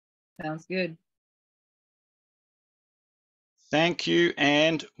Sounds good. Thank you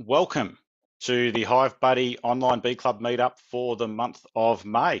and welcome to the Hive Buddy online bee club meetup for the month of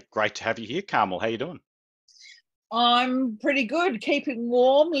May. Great to have you here, Carmel. How you doing? I'm pretty good, keeping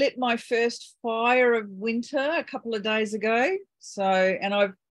warm. Lit my first fire of winter a couple of days ago. And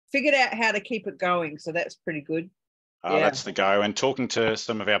I've figured out how to keep it going. So that's pretty good. Oh, yeah. That's the go. And talking to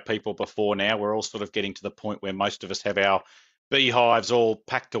some of our people before now, we're all sort of getting to the point where most of us have our beehives all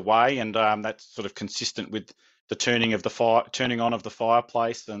packed away, and that's sort of consistent with the turning on of the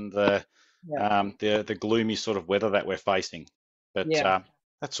fireplace and the gloomy sort of weather that we're facing. But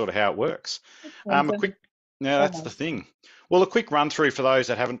that's sort of how it works. That's the thing. Well, a quick run through for those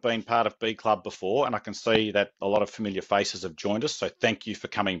that haven't been part of Bee Club before, and I can see that a lot of familiar faces have joined us. So thank you for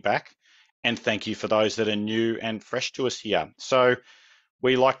coming back. And thank you for those that are new and fresh to us here. So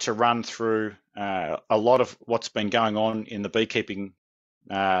we like to run through a lot of what's been going on in the beekeeping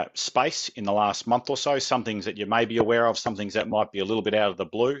space in the last month or so, some things that you may be aware of, some things that might be a little bit out of the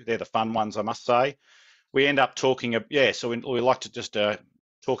blue. They're the fun ones, I must say. We end up talking, so we like to just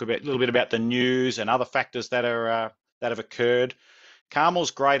talk a little bit about the news and other factors that are that have occurred.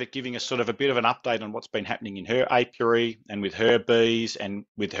 Carmel's great at giving us sort of a bit of an update on what's been happening in her apiary and with her bees and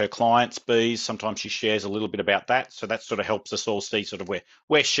with her clients' bees. Sometimes she shares a little bit about that. So that sort of helps us all see sort of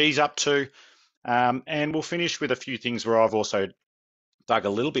where she's up to. And we'll finish with a few things where I've also dug a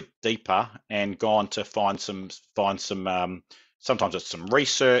little bit deeper and gone to find some sometimes it's some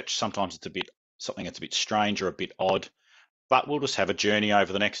research, sometimes it's something that's a bit strange or a bit odd. But we'll just have a journey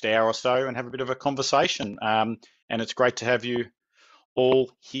over the next hour or so and have a bit of a conversation. And it's great to have you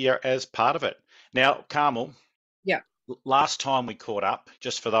all here as part of it. Now, Carmel. Yeah. Last time we caught up,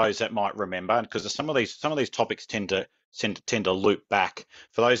 just for those that might remember, because some of these topics tend to loop back.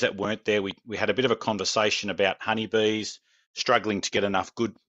 For those that weren't there, we had a bit of a conversation about honeybees struggling to get enough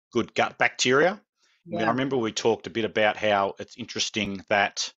good gut bacteria. Yeah. I remember we talked a bit about how it's interesting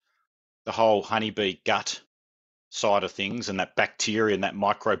that the whole honeybee gut side of things and that bacteria and that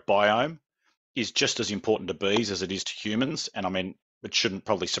microbiome is just as important to bees as it is to humans. And I mean, it shouldn't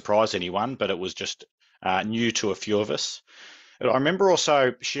probably surprise anyone, but it was just new to a few of us. I remember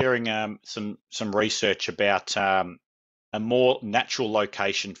also sharing some research about a more natural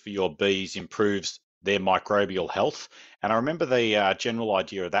location for your bees improves their microbial health. And I remember the general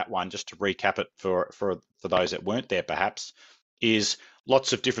idea of that one, just to recap it for those that weren't there perhaps, is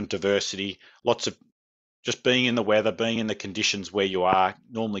lots of different diversity, lots of just being in the weather, being in the conditions where you are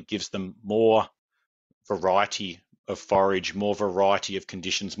normally gives them more variety of forage, more variety of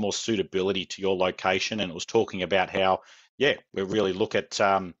conditions, more suitability to your location. And it was talking about how, we really look at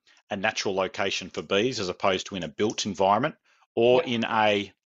a natural location for bees as opposed to in a built environment or in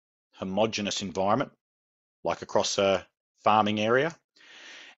a homogeneous environment, like across a farming area.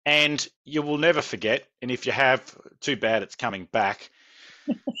 And you will never forget, and if you have, too bad it's coming back.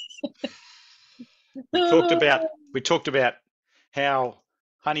 We talked about how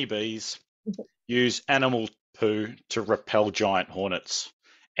honeybees use animal poo to repel giant hornets.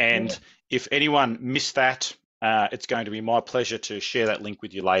 And if anyone missed that, it's going to be my pleasure to share that link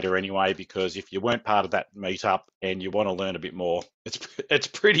with you later anyway, because if you weren't part of that meetup and you want to learn a bit more, it's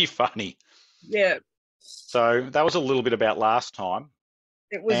pretty funny. Yeah. So that was a little bit about last time.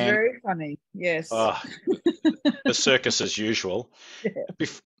 It was very funny, yes. The circus as usual. Yeah.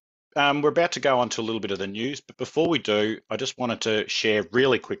 We're about to go on to a little bit of the news, but before we do, I just wanted to share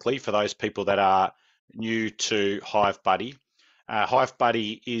really quickly for those people that are new to Hive Buddy. Hive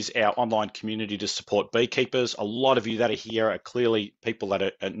Buddy is our online community to support beekeepers. A lot of you that are here are clearly people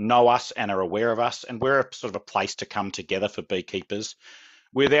that know us and are aware of us, and we're sort of a place to come together for beekeepers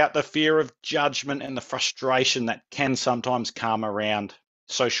without the fear of judgment and the frustration that can sometimes come around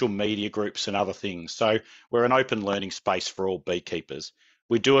social media groups and other things. So we're an open learning space for all beekeepers.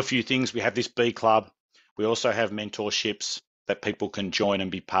 We do a few things. We have this bee club. We also have mentorships that people can join and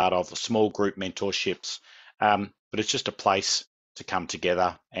be part of, small group mentorships. But it's just a place to come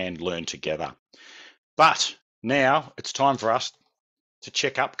together and learn together. But now it's time for us to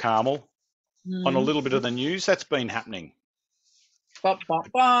check up, Carmel, on a little bit of the news that's been happening.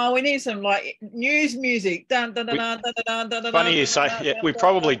 We need some like news music. Funny you say, we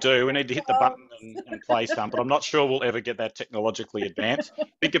probably do. We need to hit the button and play some, but I'm not sure we'll ever get that technologically advanced.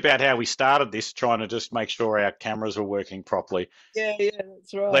 Think about how we started this, trying to just make sure our cameras were working properly. Yeah,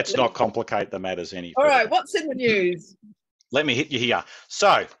 that's right. Let's not complicate the matters any further. All right, what's in the news? Let me hit you here.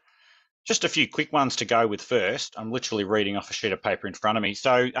 So, just a few quick ones to go with first. I'm literally reading off a sheet of paper in front of me.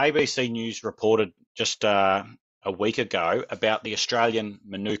 So, ABC News reported just a week ago about the Australian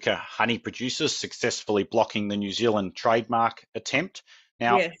Manuka honey producers successfully blocking the New Zealand trademark attempt.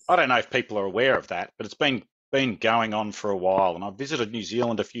 Now, I Yes. don't know if people are aware of that, but it's been going on for a while. And I've visited New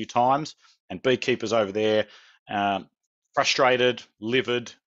Zealand a few times, and beekeepers over there, um, frustrated,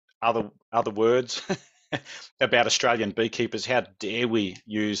 livid, other words about Australian beekeepers. How dare we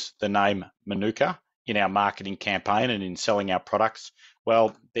use the name Manuka in our marketing campaign and in selling our products?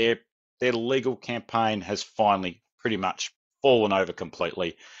 Well, their legal campaign has finally pretty much fallen over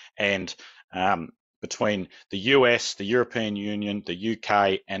completely, and between the US, the European Union, the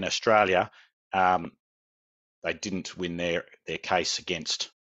UK, and Australia, they didn't win their case against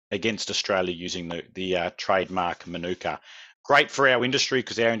Australia using the trademark Manuka. Great for our industry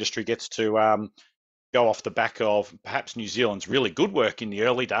because our industry gets to go off the back of perhaps New Zealand's really good work in the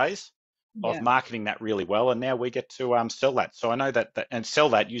early days of Yeah. marketing that really well, and now we get to sell that. So I know that and sell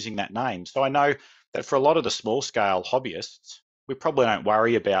that using that name. So I know that for a lot of the small scale hobbyists, we probably don't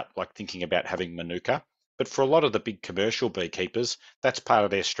worry about like thinking about having Manuka. But for a lot of the big commercial beekeepers, that's part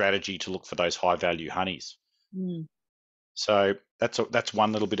of their strategy to look for those high value honeys. Mm. So that's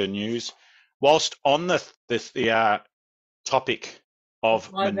one little bit of news. Whilst on the topic of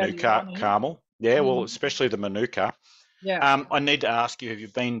High value Manuka, honey. Carmel, yeah, well, Mm. especially the Manuka. Yeah. I need to ask you, have you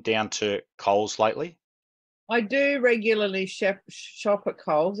been down to Coles lately? I do regularly shop at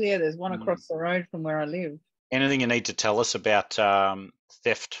Coles. Yeah, there's one Mm. across the road from where I live. Anything you need to tell us about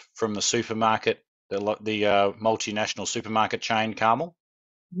theft from the supermarket, the multinational supermarket chain, Carmel?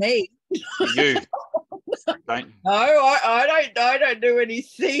 Me? You don't. No, I don't do any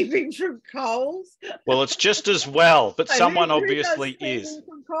thieving from Coles. Well, it's just as well, but So someone who does obviously is. thieving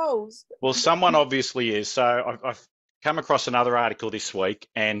from Coles? Well, someone obviously is. So I've come across another article this week,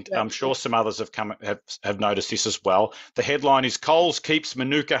 and Yeah. I'm sure some others have noticed this as well. The headline is Coles keeps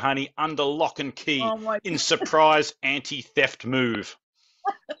Manuka honey under lock and key Oh my. in surprise anti-theft move.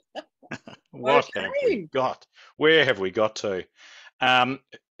 What have we Okay. got? Where have we got to? Um,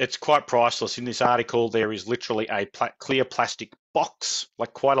 it's quite priceless. In this article, there is literally a clear plastic box,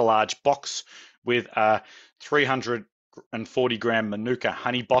 like quite a large box, with a 340 gram Manuka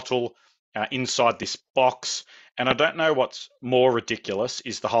honey bottle inside this box. And I don't know what's more ridiculous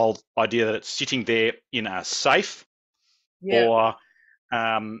is the whole idea that it's sitting there in a safe, Yeah. or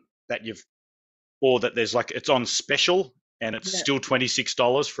that you've, or that there's like it's on special and it's Yeah. still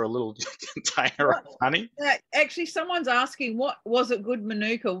 $26 for a little container of honey. Actually, someone's asking, what was it good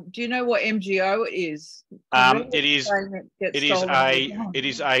Manuka? Do you know what MGO it is? It is it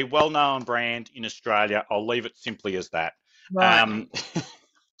is a well-known brand in Australia. I'll leave it simply as that. Right.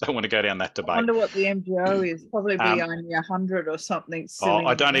 Don't want to go down that I debate. wonder what the MGO is. Probably be only 100 or something silly.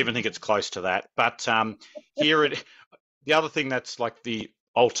 I don't even think it's close to that. But the other thing that's like the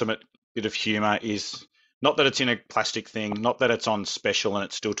ultimate bit of humour is not that it's in a plastic thing, not that it's on special and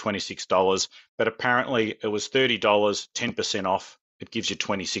it's still $26, but apparently it was $30, 10% off. It gives you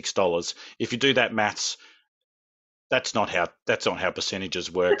 $26. If you do that maths, that's not how percentages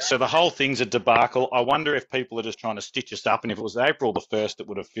work. So the whole thing's a debacle. I wonder if people are just trying to stitch us up, and if it was April the 1st, it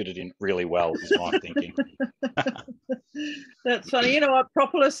would have fitted in really well, is my thinking. That's funny. You know what?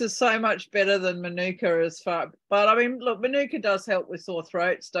 Propolis is so much better than Manuka but I mean, look, Manuka does help with sore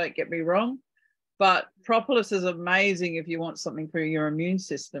throats, don't get me wrong, but propolis is amazing if you want something for your immune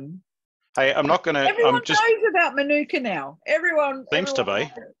system. Hey, everyone knows about Manuka now. Everyone seems to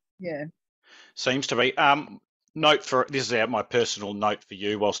be. Yeah. Seems to be. This is my personal note for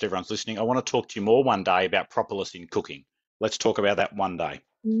you whilst everyone's listening. I want to talk to you more one day about propolis in cooking. Let's talk about that one day.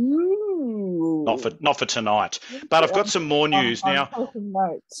 Ooh. Not for tonight. But I've got some more news now. Taking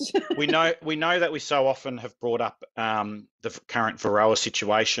notes. we know that we so often have brought up the current Varroa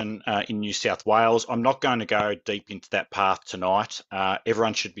situation in New South Wales. I'm not going to go deep into that path tonight.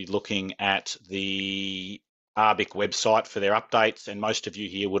 Everyone should be looking at the ARBIC website for their updates, and most of you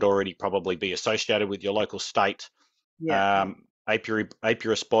here would already probably be associated with your local state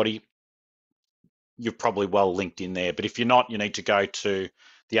apiarist body. You're probably well linked in there, but if you're not, you need to go to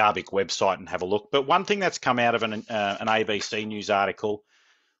the ARBIC website and have a look. But one thing that's come out of an ABC News article,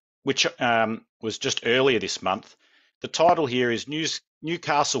 which was just earlier this month, the title here is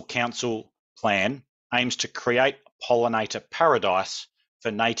Newcastle Council Plan aims to create pollinator paradise for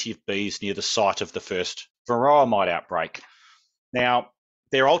native bees near the site of the first Varroa mite outbreak. Now,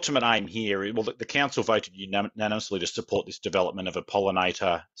 their ultimate aim here, well, the council voted unanimously to support this development of a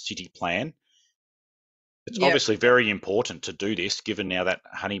pollinator city plan. It's obviously very important to do this, given now that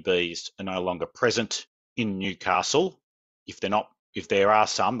honeybees are no longer present in Newcastle. If there are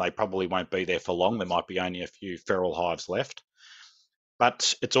some, they probably won't be there for long. There might be only a few feral hives left.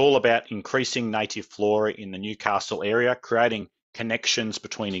 But it's all about increasing native flora in the Newcastle area, creating connections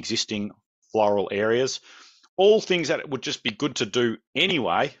between existing floral areas. all things that would just be good to do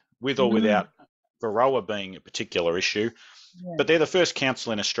anyway, with or Mm, without Varroa being a particular issue. yeah, But they're the first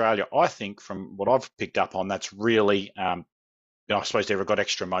council in Australia, I think, from what I've picked up on, that's really, I suppose they've got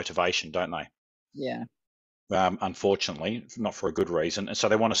extra motivation, don't they? yeah. Unfortunately, not for a good reason. And so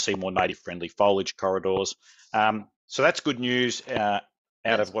they want to see more native-friendly foliage corridors. So that's good news out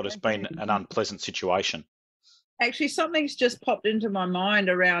That's of what has great been news. an unpleasant situation. Actually, something's just popped into my mind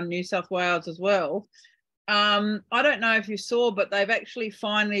around New South Wales as well. I don't know if you saw, but they've actually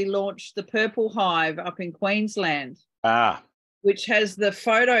finally launched the Purple Hive up in Queensland, Ah, which has the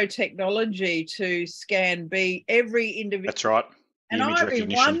photo technology to scan every individual. that's right. The And image I've been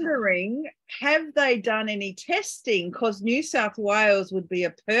recognition. wondering, have they done any testing? Because New South Wales would be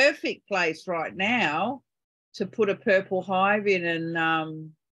a perfect place right now to put a purple hive in,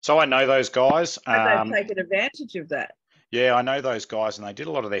 and So I know those guys. have they taken advantage of that? Yeah, I know those guys, and they did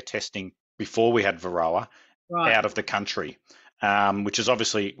a lot of their testing before we had Varroa Right. out of the country, which is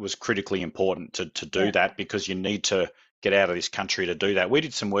obviously was critically important to do Yeah. that, because you need to get out of this country to do that. We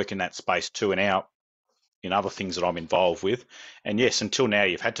did some work in that space too, in other things that I'm involved with. And yes, until now,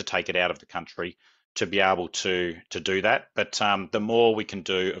 you've had to take it out of the country to be able to do that. But the more we can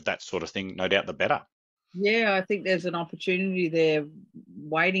do of that sort of thing, no doubt the better. Yeah, I think there's an opportunity there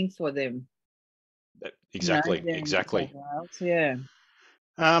waiting for them. Exactly, Down in New South exactly. Wales. Yeah.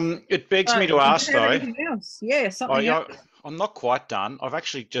 It begs me to Did you ask have though. anything else? Yeah, something else. I, I'm not quite done. I've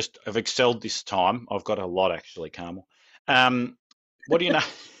excelled this time. I've got a lot actually, Carmel. Um, what do you know?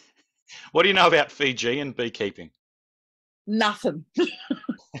 What do you know about Fijian beekeeping? Nothing.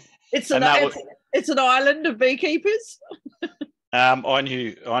 It's an And that was, it's an island of beekeepers. I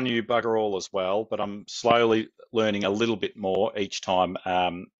knew bugger all as well, but I'm slowly learning a little bit more each time.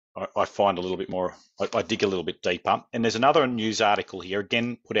 I find a little bit more. I dig a little bit deeper. And there's another news article here,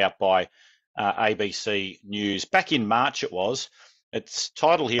 again put out by ABC News back in March. It was. Its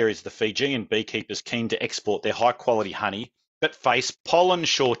title here is "The Fijian Beekeepers Keen to Export Their High Quality Honey, but Face Pollen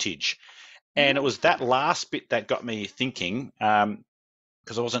Shortage." And it was that last bit that got me thinking,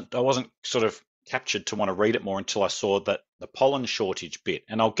 because I wasn't sort of captured to want to read it more until I saw that the pollen shortage bit,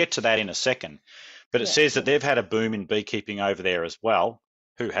 and I'll get to that in a second. But it Yeah. says that they've had a boom in beekeeping over there as well.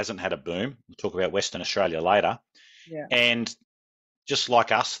 Who hasn't had a boom? We'll talk about Western Australia later. Yeah. And just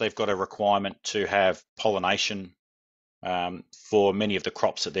like us, they've got a requirement to have pollination for many of the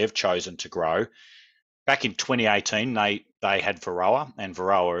crops that they've chosen to grow. Back in 2018, they had Varroa, and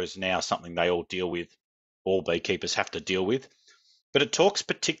Varroa is now something they all deal with. All beekeepers have to deal with. But it talks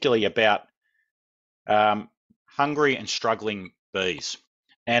particularly about hungry and struggling bees.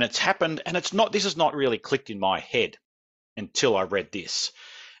 And it's happened, and this has not really clicked in my head until I read this.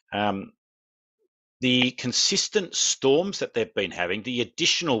 The consistent storms that they've been having, the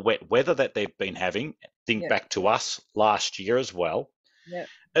additional wet weather that they've been having, think Yeah. back to us last year as well, Yeah.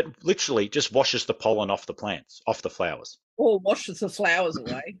 it literally just washes the pollen off the plants, off the flowers. Or washes the flowers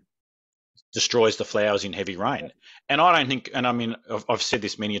away. Destroys the flowers in heavy rain. Yeah. And I don't think, and I mean, I've said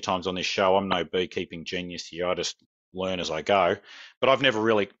this many times on this show, I'm no beekeeping genius here. I just learn as I go. But I've never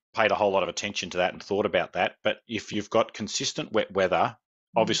really paid a whole lot of attention to that and thought about that. But if you've got consistent wet weather,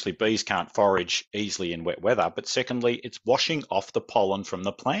 obviously bees can't forage easily in wet weather. But secondly, it's washing off the pollen from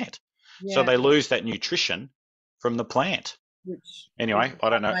the plant. So Yeah. they lose that nutrition from the plant. Anyway, I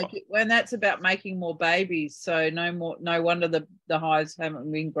don't know. And that's about making more babies. So no wonder the hives haven't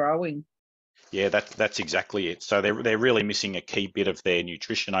been growing. Yeah, that's exactly it. So they're really missing a key bit of their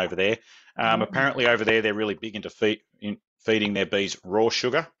nutrition over there. Apparently over there they're really big into feeding their bees raw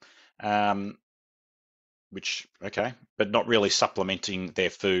sugar, but not really supplementing their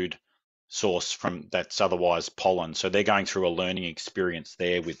food source from that's otherwise pollen. So they're going through a learning experience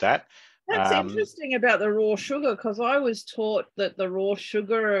there with that. That's interesting about the raw sugar, because I was taught that the raw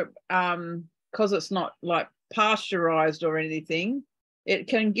sugar, because it's not like pasteurized or anything, it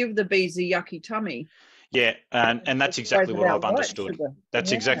can give the bees a yucky tummy. Yeah, and that's exactly what I've understood. Sugar.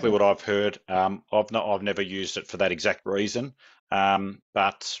 That's exactly what I've heard. I've never used it for that exact reason,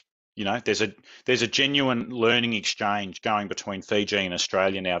 but you know, there's a genuine learning exchange going between Fiji and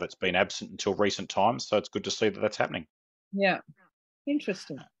Australia now that's been absent until recent times. So it's good to see that that's happening. Yeah,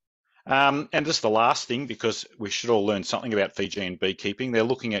 interesting. And just the last thing, because we should all learn something about Fijian beekeeping, they're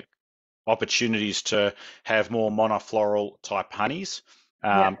looking at opportunities to have more monofloral type honeys,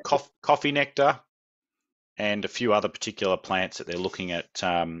 coffee nectar, and a few other particular plants that they're looking at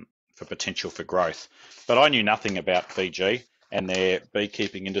for potential for growth. But I knew nothing about Fiji and their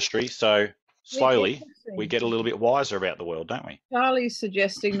beekeeping industry, so slowly we get a little bit wiser about the world, don't we? Charlie's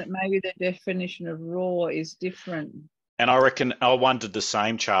suggesting that maybe the definition of raw is different. And I reckon I wondered the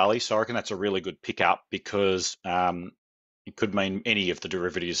same, Charlie. So I reckon that's a really good pickup because it could mean any of the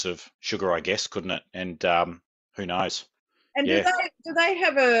derivatives of sugar, I guess, couldn't it? And who knows? And Yeah. do they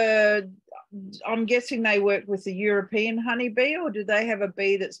have a? I'm guessing they work with the European honeybee, or do they have a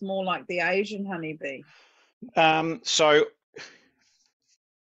bee that's more like the Asian honeybee? So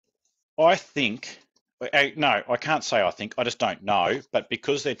I think, no, I can't say I think. I just don't know. But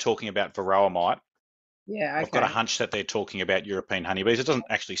because they're talking about varroa mite, Yeah, I've got a okay. hunch that they're talking about European honeybees. It doesn't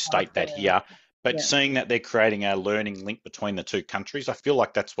actually state that Okay. here, but Yeah. seeing that they're creating a learning link between the two countries, I feel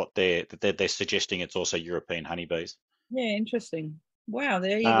like that's what they're suggesting. It's also European honeybees. Yeah, interesting. Wow,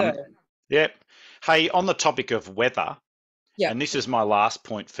 there you go. Um, yep. Hey, on the topic of weather, Yeah. and this is my last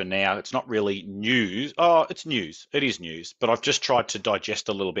point for now. It's not really news. Oh, it's news. It is news, but I've just tried to digest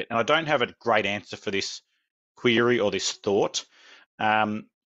a little bit, and I don't have a great answer for this query or this thought.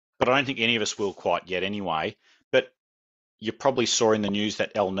 But I don't think any of us will quite yet anyway. But you probably saw in the news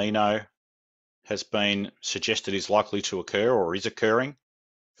that El Nino has been suggested is likely to occur or is occurring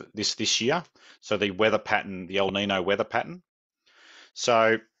this year. So the weather pattern, the El Nino weather pattern.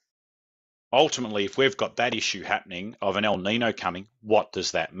 So ultimately, if we've got that issue happening of an El Nino coming, what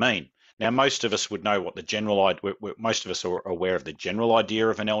does that mean? Now, most of us would know what the general, most of us are aware of the general idea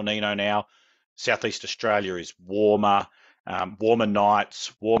of an El Nino now. Southeast Australia is warmer, warmer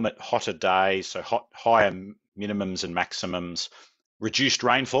nights, hotter days, so higher minimums and maximums, reduced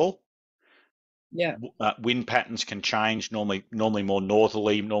rainfall. Yeah. Wind patterns can change, normally more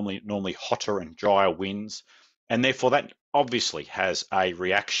northerly, normally hotter and drier winds, and therefore that obviously has a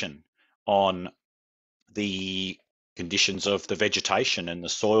reaction on the conditions of the vegetation and the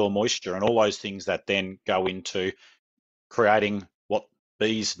soil moisture and all those things that then go into creating what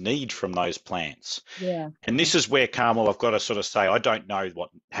bees need from those plants. Yeah. And this is where, Carmel, I've got to sort of say, I don't know what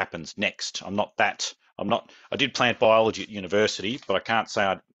happens next. I did plant biology at university, but I can't say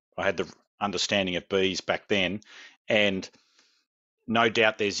I had the understanding of bees back then. And no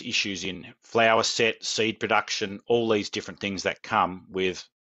doubt there's issues in flower set, seed production, all these different things that come with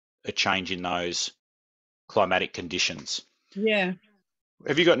a change in those climatic conditions. Yeah.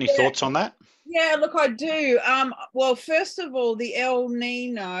 Have you got any thoughts on that? Yeah, look, I do. Well, first of all, the El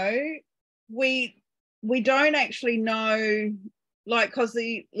Nino, we don't actually know, like, because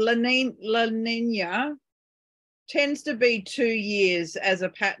the La Nina tends to be 2 years as a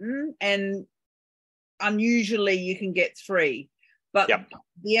pattern, and unusually you can get 3. But Yep.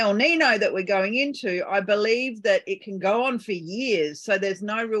 the El Nino that we're going into, I believe that it can go on for years. So there's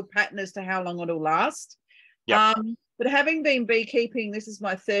no real pattern as to how long it'll last. Yep. But having been beekeeping, this is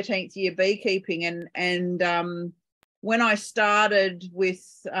my 13th year beekeeping, and when I started with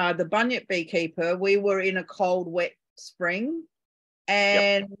the Bunyip Beekeeper, we were in a cold, wet spring,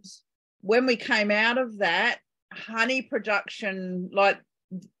 and Yep. when we came out of that, honey production, like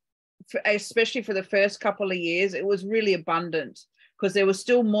especially for the first couple of years, it was really abundant because there was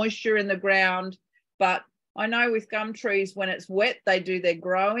still moisture in the ground. But I know with gum trees, when it's wet, they do their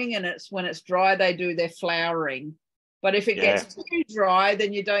growing, and when it's dry, they do their flowering. But if it gets too dry,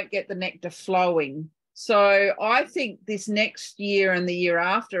 then you don't get the nectar flowing. So I think this next year and the year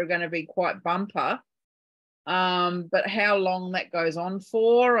after are going to be quite bumper. But how long that goes on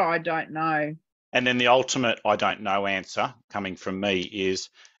for, I don't know. And then the ultimate I don't know answer coming from me is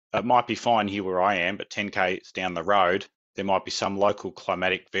it might be fine here where I am, but 10 k's down the road, there might be some local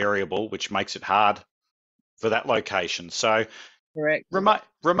climatic variable which makes it hard for that location. So Correct.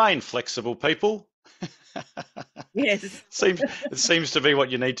 Remain flexible, people. Yes. It seems to be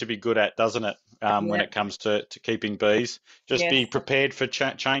what you need to be good at, doesn't it? When it comes to keeping bees, just be prepared for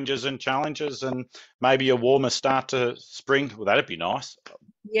changes and challenges, and maybe a warmer start to spring. Well, that'd be nice.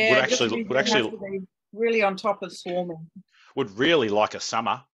 Yeah, would actually have to be really on top of swarming. Would really like a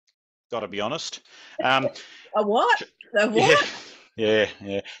summer. Got to be honest. A what? A what? Yeah.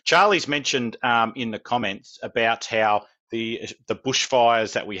 Charlie's mentioned in the comments about how the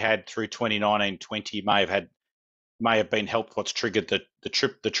bushfires that we had through 2019-20 may have been helped. What's triggered the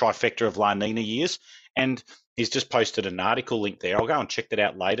trifecta of La Nina years, and he's just posted an article link there. I'll go and check that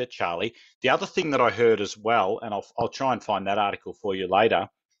out later, Charlie. The other thing that I heard as well, and I'll try and find that article for you later,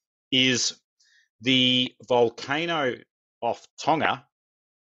 is the volcano off Tonga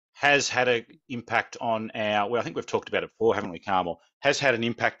has had an impact on I think we've talked about it before, haven't we, Carmel? Has had an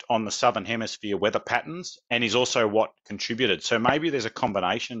impact on the Southern Hemisphere weather patterns, and is also what contributed. So maybe there's a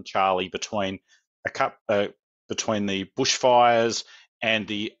combination, Charlie, between between the bushfires and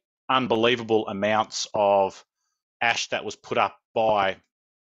the unbelievable amounts of ash that was put up by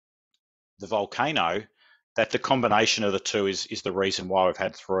the volcano, that the combination of the two is the reason why we've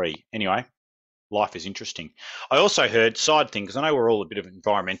had 3. Anyway, life is interesting. I also heard side thing, because I know we're all a bit of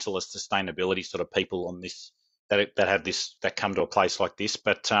environmentalist, sustainability sort of people on this that come to a place like this,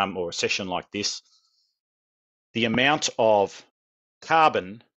 but or a session like this. The amount of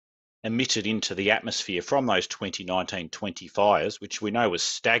carbon emitted into the atmosphere from those 2019-20 fires, which we know was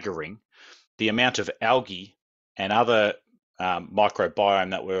staggering, the amount of algae and other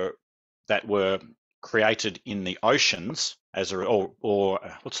microbiome that were created in the oceans as a, or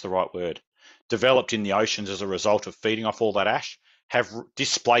what's the right word, developed in the oceans as a result of feeding off all that ash, have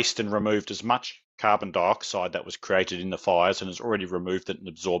displaced and removed as much carbon dioxide that was created in the fires and has already removed it and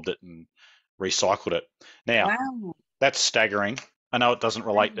absorbed it and recycled it. Now, Wow. that's staggering. I know it doesn't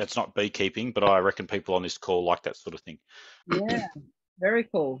relate, that's not beekeeping, but I reckon people on this call like that sort of thing. Yeah, very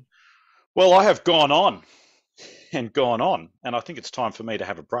cool. Well, I have gone on and gone on, and I think it's time for me to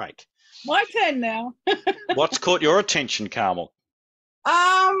have a break. My turn now. What's caught your attention, Carmel?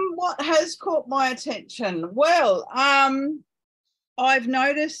 What has caught my attention? Well, I've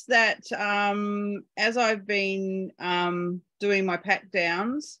noticed that as I've been doing my pack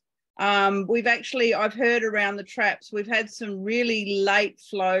downs, I've heard around the traps, we've had some really late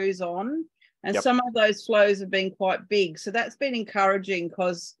flows on, and Yep. some of those flows have been quite big. So that's been encouraging,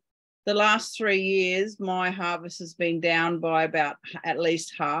 because the last 3 years, my harvest has been down by about at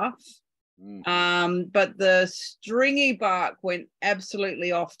least half. But the stringy bark went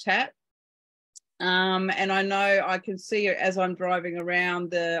absolutely off tap. And I know I can see it as I'm driving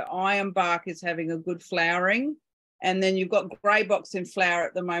around, the iron bark is having a good flowering. And then you've got grey box in flower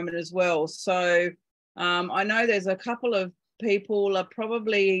at the moment as well. So I know there's a couple of people that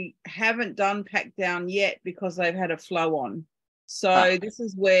probably haven't done pack down yet because they've had a flow on. So this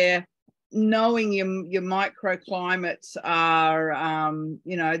is where knowing your microclimates are,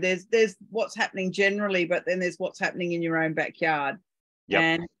 there's what's happening generally, but then there's what's happening in your own backyard. Yep.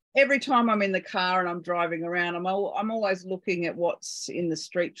 And every time I'm in the car and I'm driving around, I'm always looking at what's in the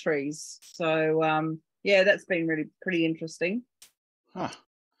street trees. So yeah, that's been really pretty interesting.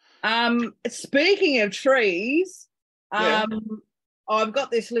 Speaking of trees, I've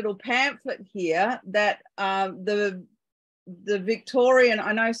got this little pamphlet here that the Victorian,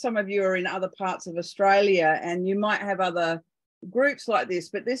 I know some of you are in other parts of Australia and you might have other groups like this,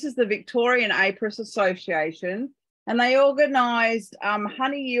 but this is the Victorian Apiarist Association, and they organised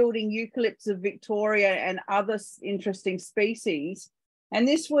honey yielding eucalypts of Victoria and other interesting species. And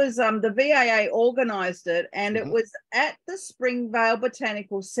this was the VAA organised it, and it was at the Springvale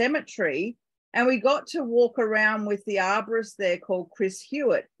Botanical Cemetery, and we got to walk around with the arborist there called Chris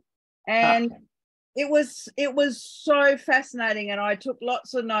Hewitt, and it was so fascinating, and I took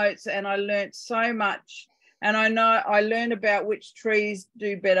lots of notes and I learnt so much. And I know I learned about which trees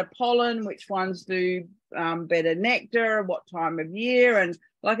do better pollen, which ones do better nectar, what time of year, and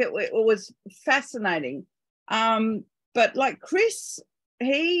like it was fascinating. But like Chris,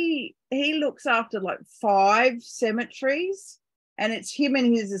 he looks after like 5 cemeteries, and it's him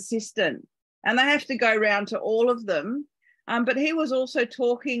and his assistant, and they have to go around to all of them. But he was also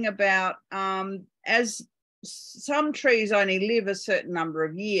talking about as some trees only live a certain number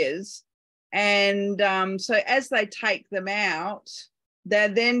of years, and so as they take them out, they're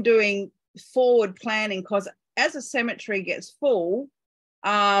then doing forward planning, because as a cemetery gets full,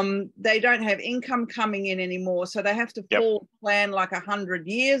 they don't have income coming in anymore, so they have to forward plan like 100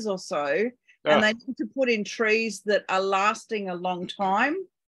 years or so, and they need to put in trees that are lasting a long time.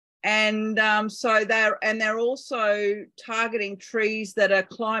 And so they're also targeting trees that are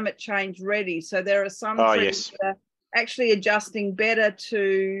climate change ready. So there are some trees that are actually adjusting better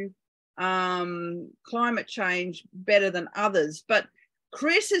to climate change better than others. But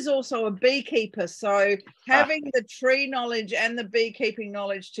Chris is also a beekeeper, so having the tree knowledge and the beekeeping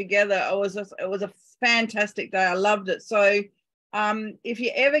knowledge together, it was a fantastic day. I loved it. So if you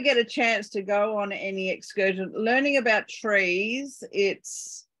ever get a chance to go on any excursion, learning about trees, you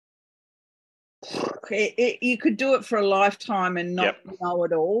could do it for a lifetime and not know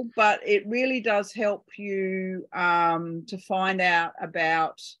it all, but it really does help you to find out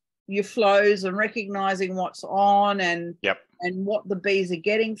about your flows and recognizing what's on and what the bees are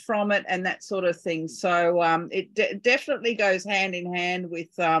getting from it and that sort of thing. So it definitely goes hand in hand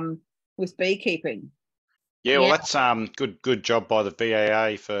with beekeeping. Yeah, well, that's good job by the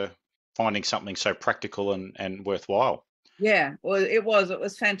VAA for finding something so practical and worthwhile. Yeah, well, it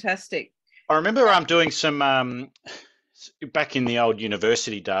was fantastic. I remember doing some back in the old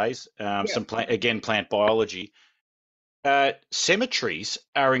university days, some plant biology. Cemeteries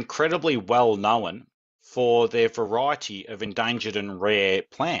are incredibly well known for their variety of endangered and rare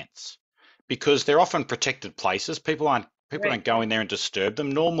plants, because they're often protected places. People aren't people don't go in there and disturb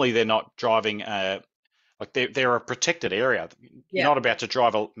them. Normally, they're not driving like they're a protected area. You're not about to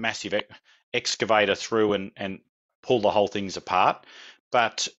drive a massive excavator through and pull the whole things apart.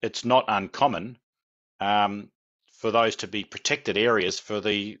 But it's not uncommon for those to be protected areas for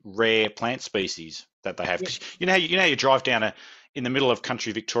the rare plant species that they have. 'Cause you drive down in the middle of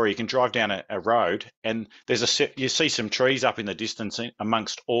country Victoria, you can drive down a road and you see some trees up in the distance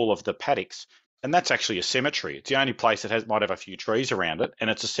amongst all of the paddocks, and that's actually a cemetery. It's the only place that might have a few trees around it, and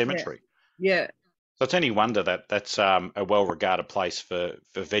it's a cemetery. Yeah. So it's any wonder that that's a well-regarded place for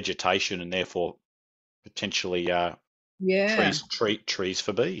vegetation and therefore potentially trees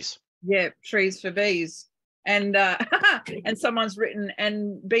for bees. Yeah, trees for bees. And and someone's written,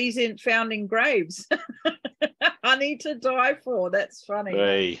 and bees found in graves. Honey to die for. That's funny.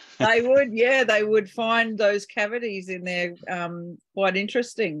 Hey. They would find those cavities in there. Quite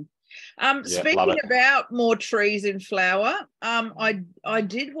interesting. Speaking about more trees in flower, I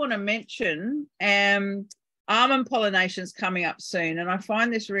did want to mention almond pollination's coming up soon, and I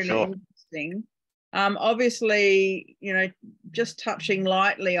find this really interesting. Obviously, just touching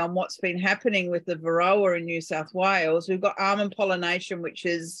lightly on what's been happening with the varroa in New South Wales, we've got almond pollination, which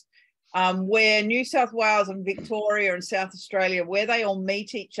is where New South Wales and Victoria and South Australia, where they all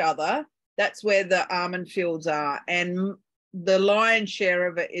meet each other, that's where the almond fields are. And the lion's share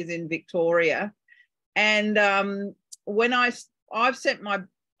of it is in Victoria. And when I've sent my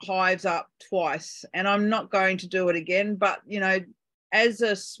hives up twice, and I'm not going to do it again, but, as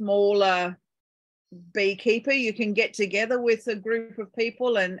a smaller beekeeper, you can get together with a group of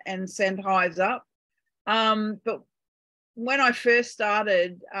people and send hives up. But when I first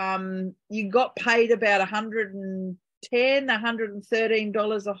started, you got paid about $110,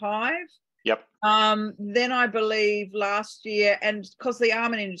 $113 a hive. Yep. Then I believe last year, and because the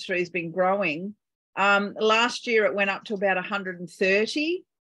almond industry has been growing, last year it went up to about 130.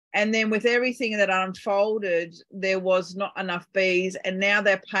 And then with everything that unfolded, there was not enough bees, and now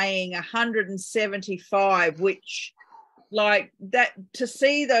they're paying 175, which, like that, to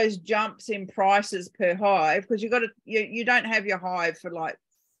see those jumps in prices per hive, because you don't have your hive for like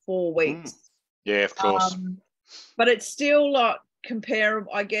 4 weeks. Yeah, of course. But it's still not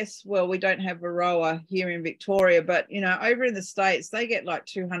comparable, I guess. Well, we don't have varroa here in Victoria, but over in the States they get like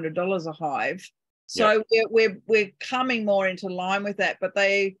 $200 a hive. So we're coming more into line with that, but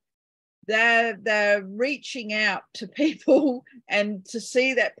they're reaching out to people, and to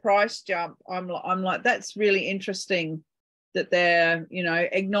see that price jump, I'm like, that's really interesting that they're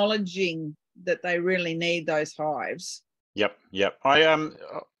acknowledging that they really need those hives. Yep. I know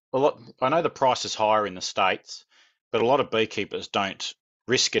the price is higher in the States, but a lot of beekeepers don't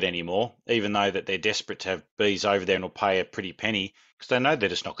risk it anymore, even though that they're desperate to have bees over there and will pay a pretty penny, because they know they're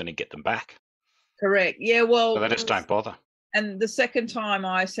just not going to get them back. Correct. Yeah, well, so they just don't bother. And the second time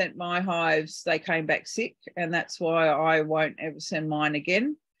I sent my hives, they came back sick, and that's why I won't ever send mine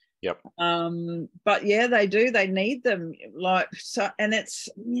again. Yep. But yeah, they do. They need them. And it's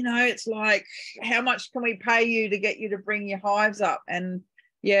it's like, how much can we pay you to get you to bring your hives up? And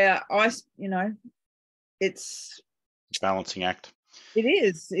yeah, it's balancing act. It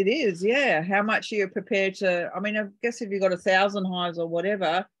is. Yeah. How much are you prepared to? I mean, I guess if you've got 1,000 hives or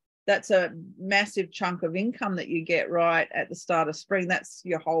whatever, that's a massive chunk of income that you get right at the start of spring. That's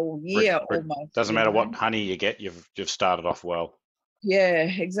your whole year almost. Doesn't matter what honey you get, you've started off well. Yeah,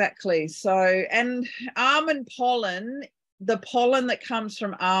 exactly. So, and almond pollen, the pollen that comes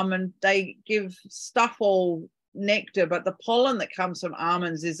from almond, they give stuff all nectar, but the pollen that comes from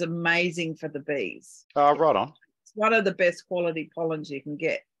almonds is amazing for the bees. Oh, right on. It's one of the best quality pollens you can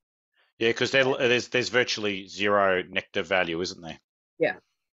get. Yeah, because there's virtually zero nectar value, isn't there? Yeah.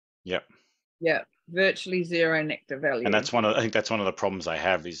 Yep. Yeah, virtually zero nectar value. And I think that's one of the problems they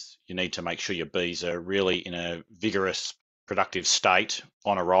have, is you need to make sure your bees are really in a vigorous, productive state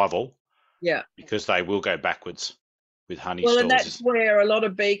on arrival. Yeah. Because they will go backwards with honey stores. Well, and that's where a lot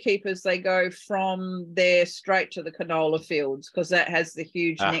of beekeepers, they go from there straight to the canola fields, because that has the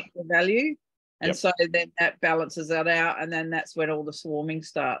huge nectar value. And so then that balances that out, and then that's when all the swarming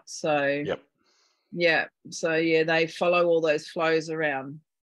starts. So they follow all those flows around.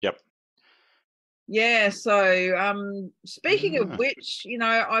 Yep. Yeah, so speaking of which,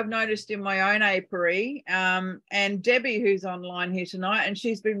 I've noticed in my own apiary, and Debbie, who's online here tonight, and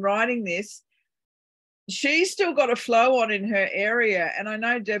she's been writing this, she's still got a flow on in her area. And I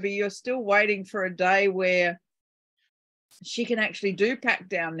know, Debbie, you're still waiting for a day where she can actually do pack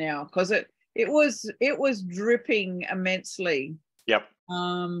down now, because it was dripping immensely. Yep.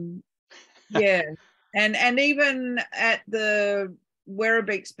 Yeah. And even at the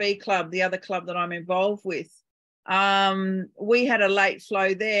Werribee Bee Club, the other club that I'm involved with, we had a late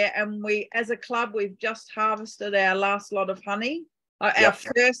flow there, and we, as a club, we've just harvested our last lot of honey. Our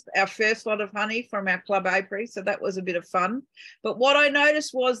first lot of honey from our club apiary, so that was a bit of fun. But what I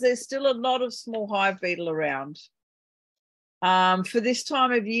noticed was there's still a lot of small hive beetle around for this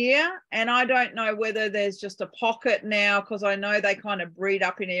time of year, and I don't know whether there's just a pocket now, because I know they kind of breed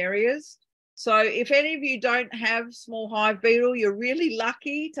up in areas. So if any of you don't have small hive beetle, you're really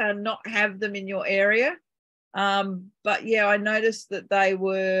lucky to not have them in your area. But yeah, I noticed that there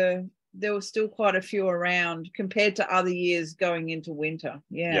were still quite a few around compared to other years going into winter.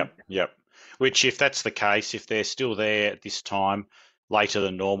 Yeah. Yep. Which, if that's the case, if they're still there at this time later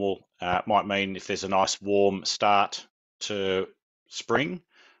than normal, might mean if there's a nice warm start to spring,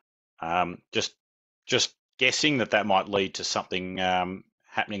 just guessing that might lead to something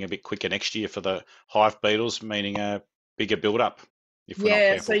happening a bit quicker next year for the hive beetles, meaning a bigger build-up.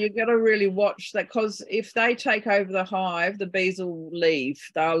 Yeah, so you've got to really watch that, because if they take over the hive, the bees will leave.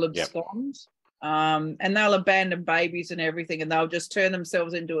 They'll abscond, and they'll abandon babies and everything, and they'll just turn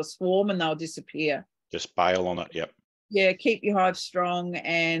themselves into a swarm and they'll disappear. Just bail on it. Yep. Yeah, keep your hive strong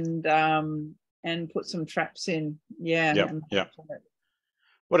and put some traps in. Yeah. Yep.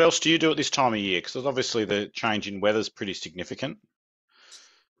 What else do you do at this time of year? Because obviously the change in weather is pretty significant.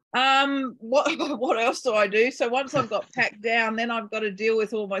 What else do I do? So once I've got packed down, then I've got to deal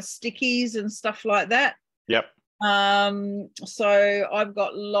with all my stickies and stuff like that. Yep. So I've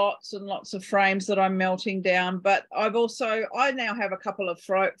got lots and lots of frames that I'm melting down, but I now have a couple of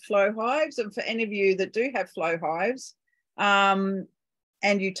flow hives, and for any of you that do have flow hives, and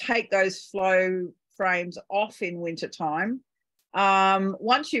you take those flow frames off in winter time,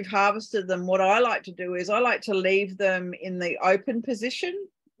 once you've harvested them, what I like to do is I like to leave them in the open position,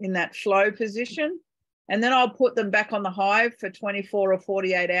 in that flow position, and then I'll put them back on the hive for 24 or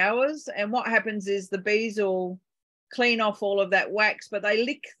 48 hours. And what happens is the bees will clean off all of that wax, but they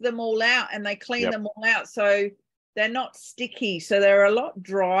lick them all out and they clean them all out, so they're not sticky, so they're a lot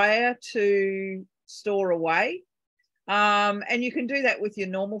drier to store away. And you can do that with your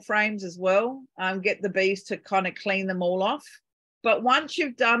normal frames as well. Get the bees to kind of clean them all off. But once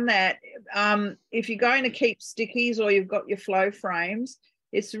you've done that, if you're going to keep stickies or you've got your flow frames,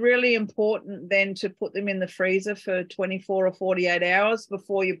 it's really important then to put them in the freezer for 24 or 48 hours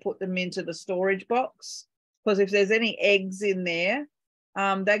before you put them into the storage box. Because if there's any eggs in there,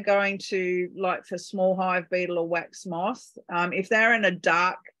 they're going to, like for small hive beetle or wax moth, if they're in a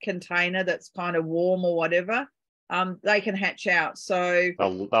dark container that's kind of warm or whatever, they can hatch out. So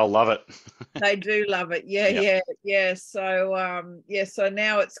they'll love it. They do love it. Yeah. So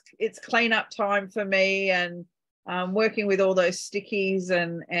now it's cleanup time for me, and working with all those stickies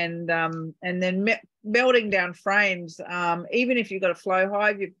and then melting down frames. Even if you've got a flow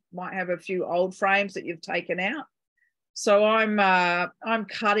hive, you might have a few old frames that you've taken out. So I'm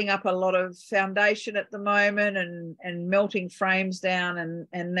cutting up a lot of foundation at the moment and melting frames down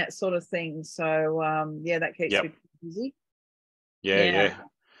and that sort of thing. So that keeps me busy. Yeah.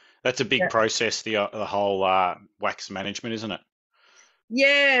 That's a big process, the whole wax management, isn't it?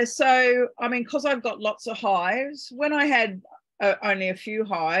 Yeah. So I mean, because I've got lots of hives. When I had only a few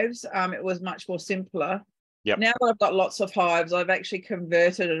hives, it was much more simpler. Yep. Now that I've got lots of hives, I've actually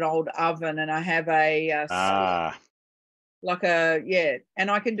converted an old oven, and I have and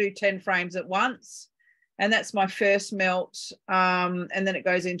I can do 10 frames at once, and that's my first melt, and then it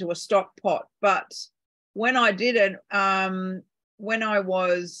goes into a stock pot. But when I didn't, when I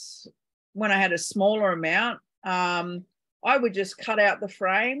had a smaller amount, I would just cut out the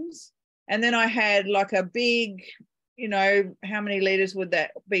frames, and then I had like a big, how many litres would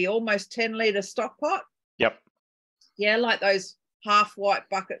that be? Almost 10-litre stock pot. Yep. Yeah, like those half white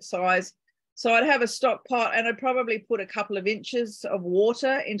bucket size. So I'd have a stock pot, and I'd probably put a couple of inches of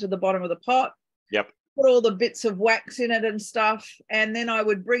water into the bottom of the pot. Yep. Put all the bits of wax in it and stuff, and then I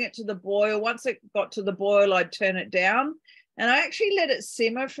would bring it to the boil. Once it got to the boil, I'd turn it down, and I actually let it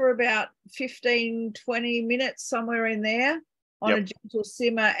simmer for about 15, 20 minutes, somewhere in there, on a gentle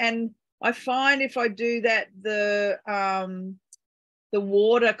simmer. And I find if I do that, the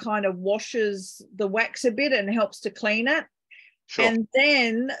water kind of washes the wax a bit and helps to clean it. Sure. And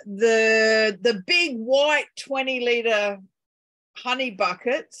then the big white 20-litre honey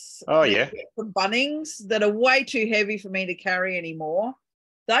buckets from Bunnings that are way too heavy for me to carry anymore,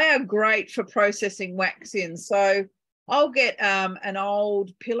 they are great for processing wax in. So I'll get an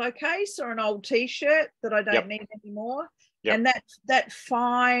old pillowcase or an old T-shirt that I don't need anymore. Yep. And that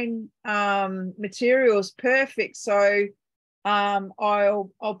fine material is perfect. So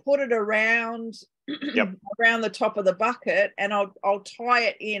I'll put it around around the top of the bucket, and I'll tie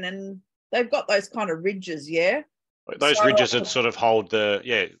it in, and they've got those kind of ridges, Those So ridges would sort of hold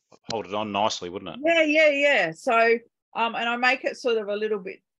it on nicely, wouldn't it? yeah. So and I make it sort of a little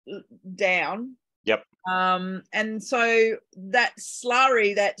bit down. Yep. And so that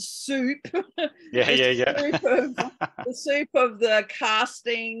slurry, that soup, Yeah. the soup of the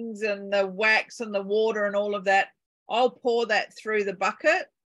castings and the wax and the water and all of that, I'll pour that through the bucket.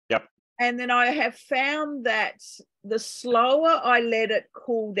 Yep. And then I have found that the slower I let it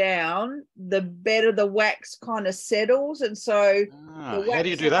cool down, the better the wax kind of settles. And so how do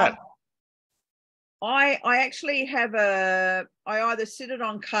you do that? I actually have I either sit it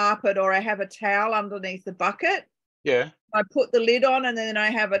on carpet or I have a towel underneath the bucket. Yeah. I put the lid on and then I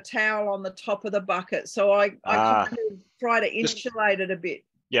have a towel on the top of the bucket. So I kind of try to insulate it a bit.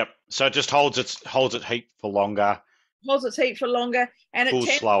 Yep. So it just holds its heat for longer. Holds its heat for longer, and it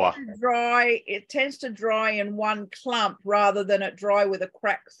tends slower. to dry. It tends to dry in one clump rather than it dry with a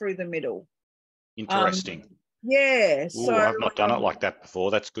crack through the middle. Interesting. Yeah. Ooh, so I've not done it like that before.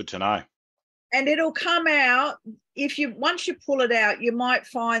 That's good to know. And it'll come out once you pull it out, you might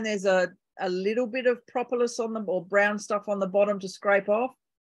find there's a little bit of propolis on them or brown stuff on the bottom to scrape off,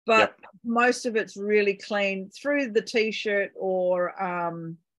 but most of it's really clean through the t-shirt or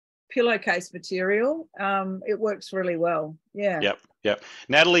pillowcase material. It works really well. Yeah. Yep.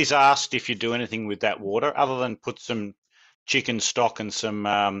 Natalie's asked if you do anything with that water other than put some chicken stock and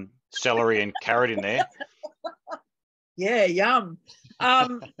some celery and carrot in there. Yeah, yum.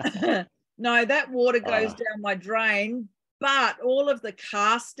 No, that water goes down my drain, but all of the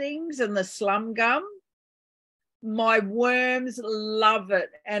castings and the slum gum, my worms love it.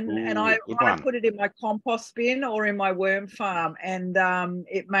 And I put it in my compost bin or in my worm farm, and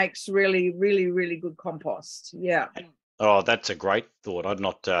it makes really, really, really good compost. Yeah. Oh, that's a great thought. I'd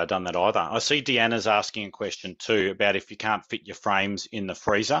not done that either. I see Deanna's asking a question too about if you can't fit your frames in the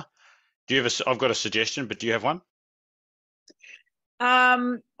freezer. I've got a suggestion, but do you have one?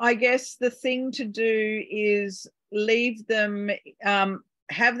 I guess the thing to do is leave them,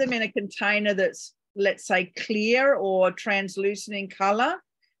 have them in a container that's, let's say, clear or translucent in color,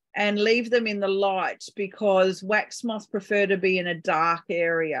 and leave them in the light, because wax moths prefer to be in a dark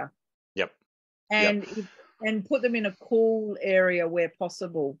area. Yep. And put them in a cool area where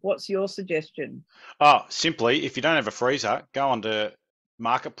possible. What's your suggestion? Oh, simply, if you don't have a freezer, go onto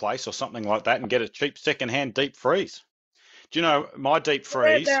Marketplace or something like that and get a cheap secondhand deep freeze. Do you know my deep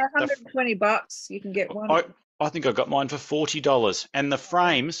freeze? They're $120. You can get one. I think I got mine for $40, and the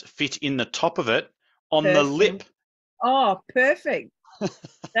frames fit in the top of it on the lip. Oh, perfect.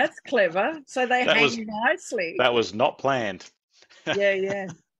 That's clever. So they hang nicely. That was not planned.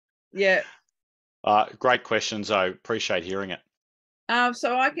 Yeah. Great questions, though. Appreciate hearing it.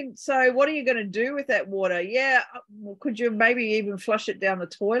 So what are you going to do with that water? Yeah. Could you maybe even flush it down the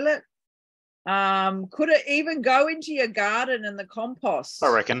toilet? Could it even go into your garden and the compost? I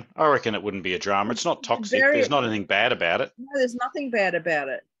reckon it wouldn't be a drama. It's not toxic. There's not anything bad about it. No, there's nothing bad about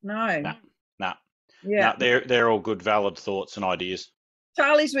it. No. Yeah. No, they're all good, valid thoughts and ideas.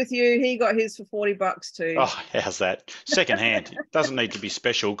 Charlie's with you. He got his for $40 too. Oh, how's that? Secondhand. It doesn't need to be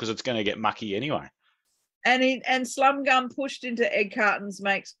special because it's going to get mucky anyway. And slum gum pushed into egg cartons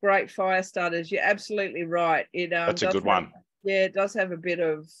makes great fire starters. You're absolutely right. That's a good one. Yeah, it does have a bit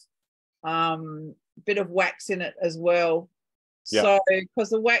of wax in it as well. Yep. So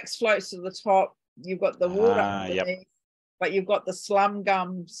because the wax floats to the top, you've got the water underneath, but you've got the slum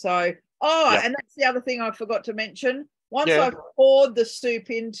gum. So and that's the other thing I forgot to mention. Once I've poured the soup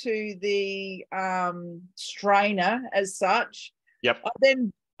into the strainer as such,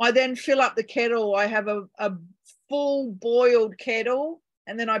 I then fill up the kettle. I have a full boiled kettle,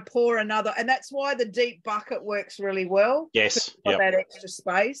 and then I pour another, and that's why the deep bucket works really well. Yes. Got that extra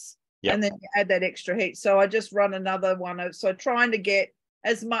space. Yep. And then you add that extra heat. So I just run another one. So trying to get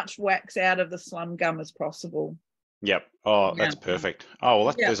as much wax out of the slum gum as possible. Yep. Oh, that's perfect. Oh,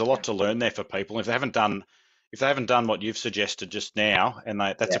 well, there's a lot to learn there for people. If they haven't done what you've suggested just now, and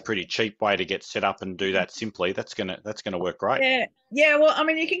that's a pretty cheap way to get set up and do that simply, that's gonna work great. Yeah. Well, I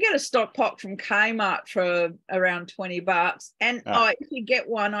mean, you can get a stock pot from Kmart for around $20, and if you get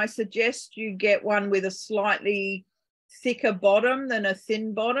one, I suggest you get one with a slightly thicker bottom than a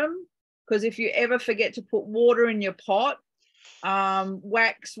thin bottom. Because if you ever forget to put water in your pot,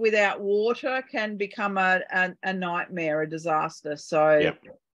 wax without water can become a nightmare, a disaster. So,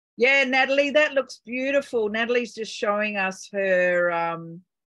 Natalie, that looks beautiful. Natalie's just showing us her...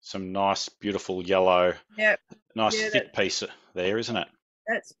 some nice, beautiful yellow, thick piece there, isn't it?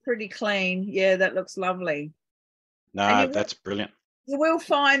 That's pretty clean. Yeah, that looks lovely. No, that's brilliant. You will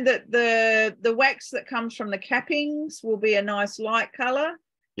find that the wax that comes from the cappings will be a nice light colour.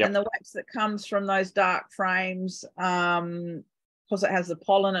 And Yep. the wax that comes from those dark frames, because it has the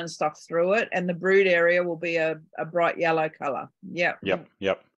pollen and stuff through it, and the brood area will be a bright yellow color. Yep. Yep.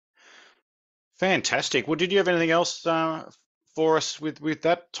 Yep. Fantastic. Well, did you have anything else for us with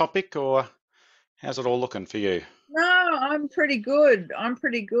that topic, or how's it all looking for you? No, I'm pretty good. I'm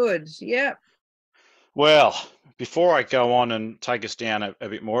pretty good. Yep. Well, before I go on and take us down a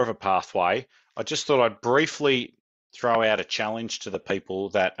bit more of a pathway, I just thought I'd briefly throw out a challenge to the people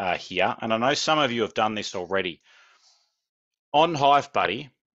that are here. And I know some of you have done this already. On Hive Buddy,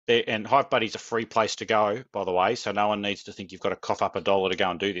 and Hive Buddy's a free place to go, by the way, so no one needs to think you've got to cough up $1 to go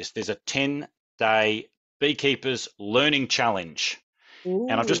and do this. There's a 10-day Beekeepers Learning Challenge.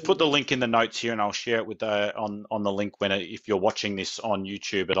 And I've just put the Ooh. link in the notes here, and I'll share it with on the link if you're watching this on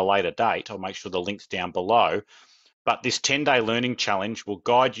YouTube at a later date. I'll make sure the link's down below. But this 10-day learning challenge will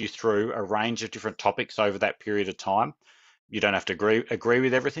guide you through a range of different topics over that period of time. You don't have to agree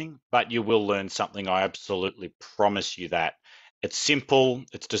with everything, but you will learn something. I absolutely promise you that. It's simple.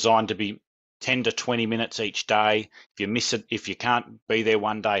 It's designed to be 10 to 20 minutes each day. If you miss it, if you can't be there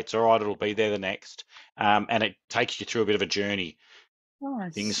one day, it's all right. It'll be there the next. And it takes you through a bit of a journey.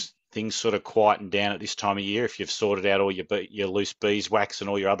 Nice. Things sort of quieten down at this time of year if you've sorted out all your loose beeswax and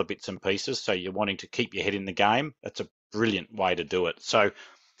all your other bits and pieces. So you're wanting to keep your head in the game. That's a brilliant way to do it. So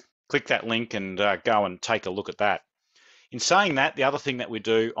click that link and go and take a look at that. In saying that, the other thing that we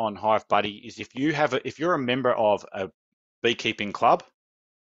do on Hive Buddy is if you're a member of a beekeeping club,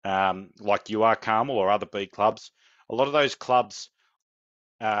 like you are, Carmel, or other bee clubs, a lot of those clubs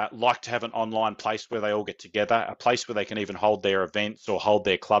like to have an online place where they all get together, a place where they can even hold their events or hold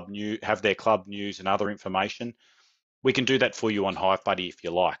their have their club news and other information. We can do that for you on Hive Buddy if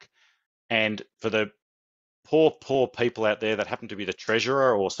you like. And for the poor people out there that happen to be the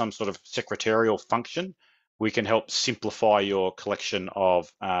treasurer or some sort of secretarial function, we can help simplify your collection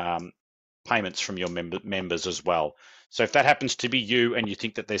of payments from your members as well. So if that happens to be you and you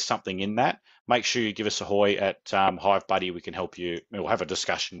think that there's something in that, make sure you give us a hoy at Hive Buddy. We can help you. We'll have a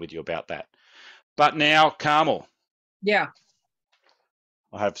discussion with you about that. But now, Carmel. Yeah.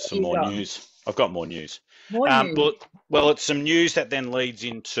 I have some more news. I've got more news. More news. Well, it's some news that then leads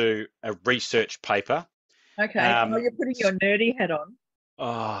into a research paper. Okay. You're putting your nerdy hat on.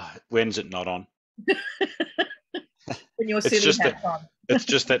 Oh, when's it not on? When your silly hat's on. It's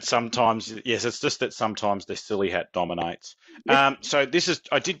just that sometimes the silly hat dominates. So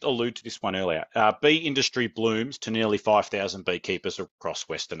I did allude to this one earlier. Bee industry blooms to nearly 5,000 beekeepers across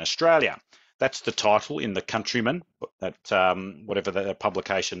Western Australia. That's the title in the Countryman, that whatever the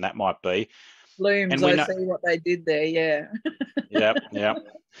publication that might be. Blooms, and I see what they did there, yeah. Yeah.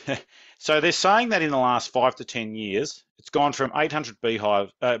 So they're saying that in the last 5 to 10 years, it's gone from 800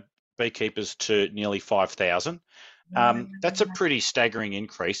 beekeepers to nearly 5,000. That's a pretty staggering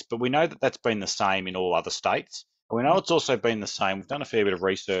increase, but we know that that's been the same in all other states. And we know it's also been the same. We've done a fair bit of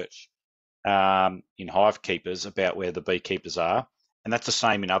research in hive keepers about where the beekeepers are, and that's the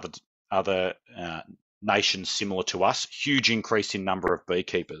same in other nations similar to us. Huge increase in number of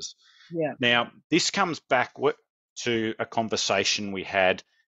beekeepers. Yeah. Now, this comes back to a conversation we had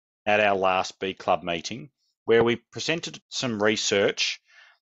at our last bee club meeting, where we presented some research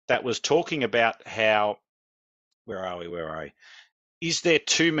that was talking about how, where are we? Is there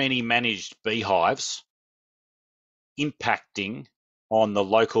too many managed beehives impacting on the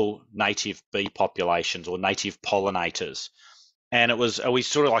local native bee populations or native pollinators? And it was, are we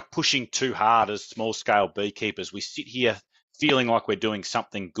sort of like pushing too hard as small scale beekeepers? We sit here feeling like we're doing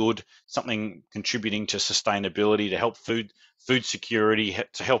something good, something contributing to sustainability, to help food security,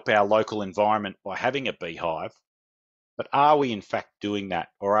 to help our local environment by having a beehive. But are we in fact doing that?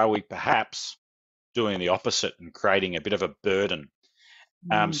 Or are we perhaps doing the opposite and creating a bit of a burden?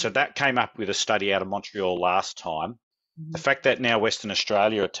 So that came up with a study out of Montreal last time. The fact that now Western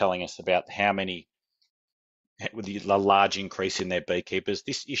Australia are telling us about with the large increase in their beekeepers,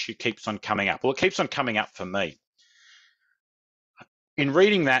 this issue keeps on coming up. Well, it keeps on coming up for me. In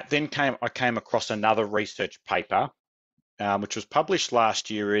reading that, I came across another research paper, which was published last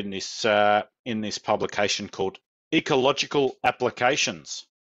year in this publication called Ecological Applications.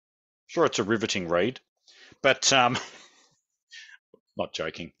 Sure, it's a riveting read, but not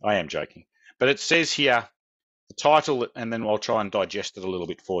joking. I am joking. But it says here, the title, and then I'll try and digest it a little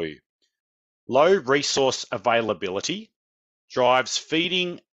bit for you. Low resource availability drives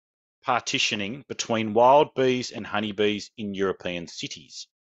feeding partitioning between wild bees and honeybees in European cities.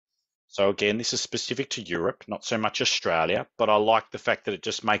 So again, this is specific to Europe, not so much Australia, but I like the fact that it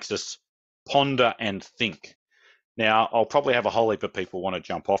just makes us ponder and think. Now, I'll probably have a whole heap of people want to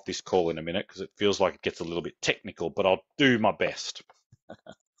jump off this call in a minute because it feels like it gets a little bit technical, but I'll do my best.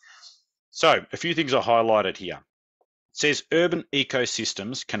 So a few things are highlighted here. It says urban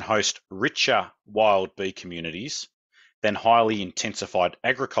ecosystems can host richer wild bee communities than highly intensified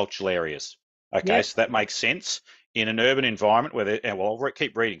agricultural areas. Okay, Yep. so that makes sense. In an urban environment where, well, I'll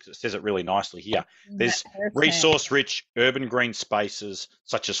keep reading because it says it really nicely here. There's resource-rich urban green spaces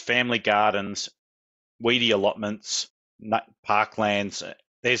such as family gardens, weedy allotments, parklands.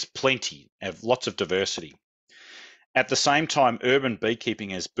 There's plenty of lots of diversity. At the same time, urban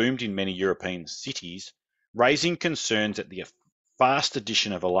beekeeping has boomed in many European cities, raising concerns that the fast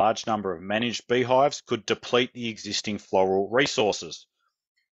addition of a large number of managed beehives could deplete the existing floral resources,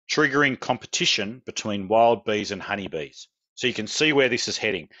 triggering competition between wild bees and honeybees. So you can see where this is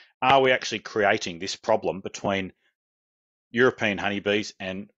heading. Are we actually creating this problem between European honeybees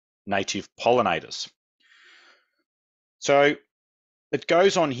and native pollinators? So it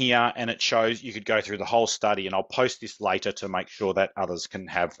goes on here and it shows, you could go through the whole study, and I'll post this later to make sure that others can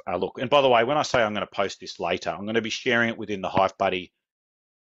have a look. And by the way, when I say I'm going to post this later, I'm going to be sharing it within the Hive Buddy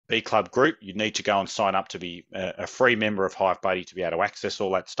Bee Club group. You need to go and sign up to be a free member of Hive Buddy to be able to access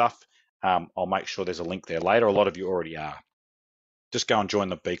all that stuff. I'll make sure there's a link there later. A lot of you already are. Just go and join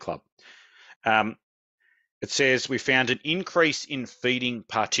the Bee Club. It says we found an increase in feeding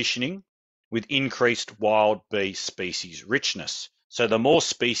partitioning with increased wild bee species richness. So the more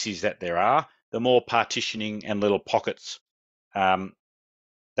species that there are, the more partitioning and little pockets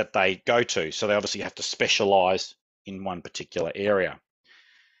that they go to. So they obviously have to specialize in one particular area.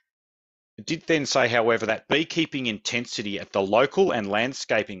 It did then say, however, that beekeeping intensity at the local and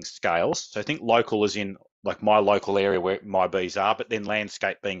landscaping scales, so I think local is in like my local area where my bees are, but then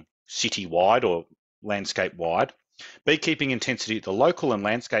landscape being city-wide or landscape-wide, beekeeping intensity at the local and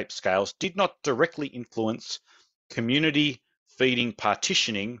landscape scales did not directly influence community feeding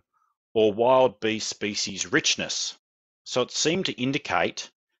partitioning or wild bee species richness. So it seemed to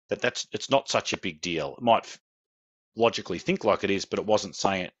indicate that it's not such a big deal. It might logically think like it is, but it wasn't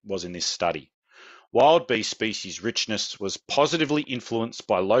saying it was in this study. Wild bee species richness was positively influenced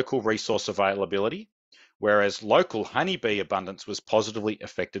by local resource availability, whereas local honeybee abundance was positively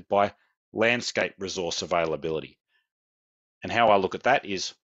affected by landscape resource availability. And how I look at that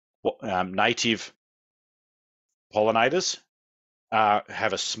is native pollinators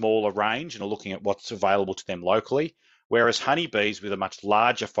have a smaller range and are looking at what's available to them locally, whereas honeybees with a much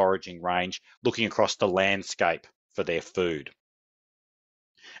larger foraging range looking across the landscape for their food.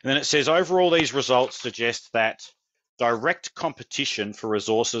 And then it says, overall, these results suggest that direct competition for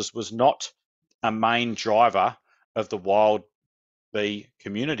resources was not a main driver of the wild bee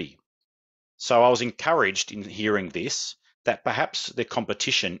community. So I was encouraged in hearing this, that perhaps the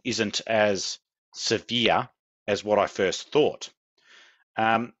competition isn't as severe as what I first thought.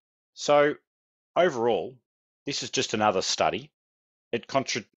 So overall, this is just another study. It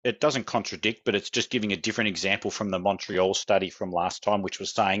doesn't contradict, but it's just giving a different example from the Montreal study from last time, which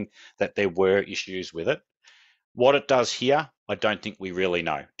was saying that there were issues with it. What it does here, I don't think we really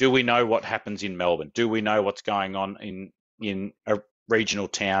know. Do we know what happens in Melbourne? Do we know what's going on in a regional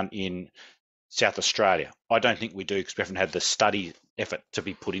town in South Australia? I don't think we do, because we haven't had the study effort to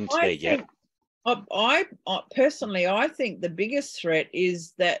be put into there yet. I personally, I think the biggest threat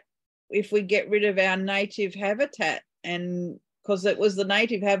is that if we get rid of our native habitat, and because it was the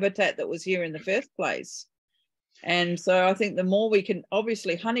native habitat that was here in the first place. And so I think the more we can,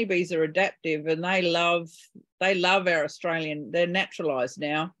 obviously honeybees are adaptive and they love our Australian, they're naturalized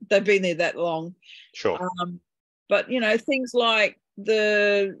now. They've been there that long. Sure. But, you know, things like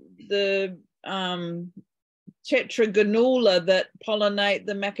the tetragonula that pollinate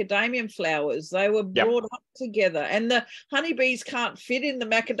the macadamia flowers, they were brought up together. And the honeybees can't fit in the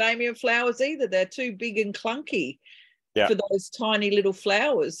macadamia flowers either. They're too big and clunky for those tiny little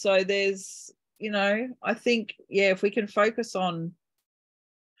flowers. So there's, you know, I think, if we can focus on.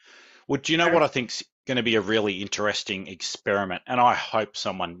 Well, do you know what I think's going to be a really interesting experiment, and I hope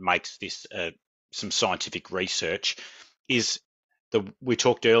someone makes this some scientific research, is we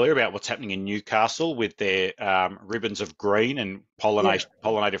talked earlier about what's happening in Newcastle with their ribbons of green and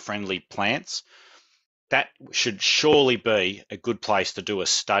pollinator-friendly plants. That should surely be a good place to do a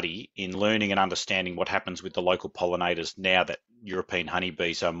study in learning and understanding what happens with the local pollinators now that European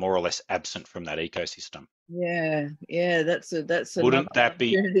honeybees are more or less absent from that ecosystem. Yeah, that's Wouldn't that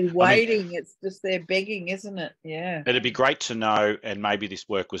be waiting? I mean, it's just they're begging, isn't it? Yeah. It'd be great to know, and maybe this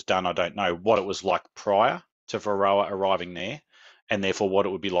work was done, I don't know, what it was like prior to Varroa arriving there, and therefore what it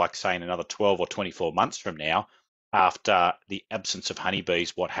would be like, say, in another 12 or 24 months from now, after the absence of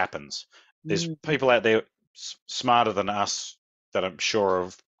honeybees, what happens? There's people out there smarter than us that I'm sure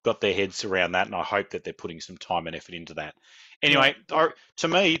have got their heads around that, and I hope that they're putting some time and effort into that. Anyway, to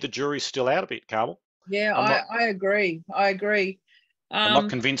me, the jury's still out a bit, Carmel. Yeah, I'm not, I agree. I agree. I'm not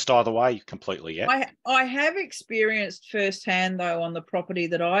convinced either way completely yet. I have experienced firsthand though on the property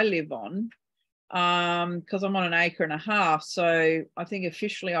that I live on, because I'm on 1.5 acres, so I think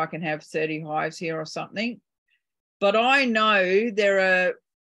officially I can have 30 hives here or something. But I know there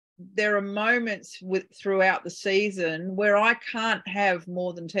are moments throughout the season where I can't have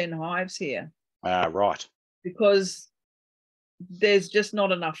more than 10 hives here. Right. Because there's just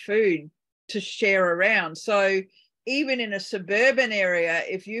not enough food to share around. So even in a suburban area,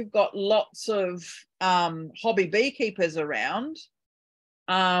 if you've got lots of hobby beekeepers around,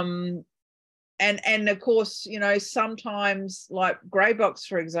 and of course, you know, sometimes like grey box,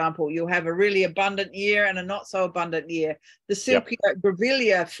 for example, you'll have a really abundant year and a not so abundant year. The silky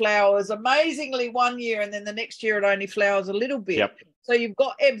grevillea flowers amazingly one year, and then the next year it only flowers a little bit. Yep. So you've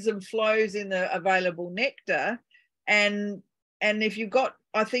got ebbs and flows in the available nectar, and if you've got,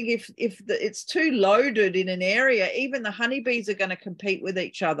 I think if it's too loaded in an area, even the honeybees are going to compete with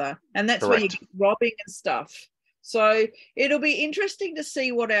each other, and that's where you get robbing and stuff. So it'll be interesting to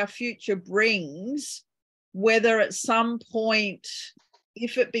see what our future brings, whether at some point,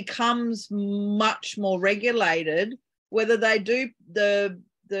 if it becomes much more regulated, whether they do the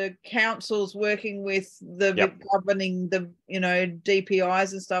councils working with the governing the, you know,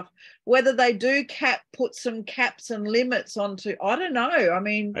 DPIs and stuff, whether they do put some caps and limits onto, I don't know. I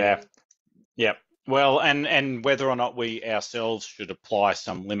mean, yeah. Well, and whether or not we ourselves should apply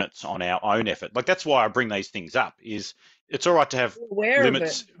some limits on our own effort. Like, that's why I bring these things up, is it's all right to have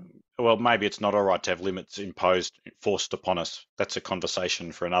limits. Well, maybe it's not all right to have limits forced upon us. That's a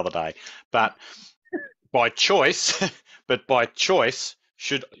conversation for another day. But by choice,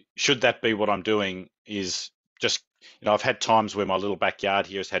 should that be what I'm doing, is just, you know, I've had times where my little backyard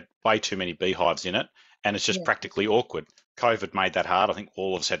here has had way too many beehives in it, and it's just practically awkward. COVID made that hard. I think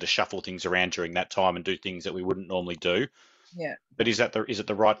all of us had to shuffle things around during that time and do things that we wouldn't normally do. Yeah. But is it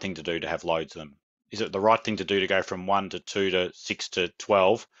the right thing to do to have loads of them? Is it the right thing to do to go from 1 to 2 to 6 to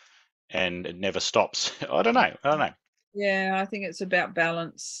 12 and it never stops? I don't know. Yeah, I think it's about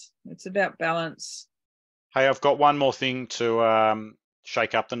balance. Hey, I've got one more thing to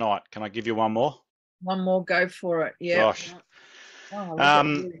shake up the night. Can I give you one more? One more, go for it. Yeah. Gosh.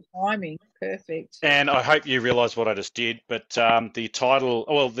 Oh, timing, perfect. And I hope you realise what I just did. But the title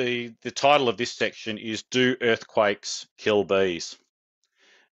of this section is "Do Earthquakes Kill Bees?"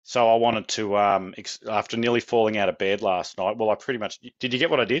 So I wanted to, after nearly falling out of bed last night. Well, I pretty much did. You get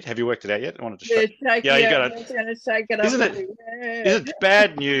what I did? Have you worked it out yet? I wanted to show. Yeah, you got it. Shake it up. Isn't it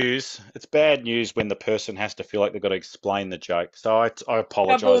bad news? It's bad news when the person has to feel like they've got to explain the joke. So I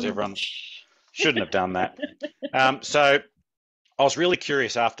apologise, everyone. Shouldn't have done that. So I was really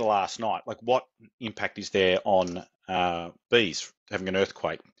curious after last night, like, what impact is there on bees having an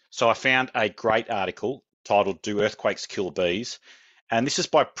earthquake? So I found a great article titled "Do Earthquakes Kill Bees?" And this is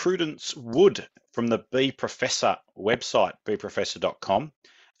by Prudence Wood from the Bee Professor website, beeprofessor.com.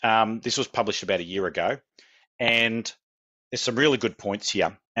 This was published about a year ago. And there's some really good points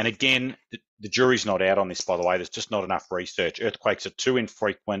here. And again, the jury's not out on this, by the way. There's just not enough research. Earthquakes are too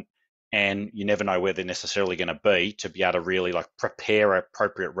infrequent, and you never know where they're necessarily going to be able to really prepare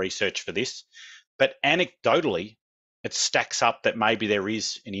appropriate research for this. But anecdotally, it stacks up that maybe there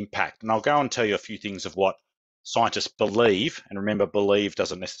is an impact. And I'll go and tell you a few things of what scientists believe. And remember, believe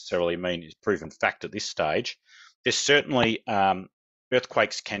doesn't necessarily mean it's proven fact at this stage. There's certainly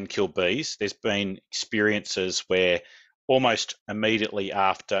earthquakes can kill bees. There's been experiences where almost immediately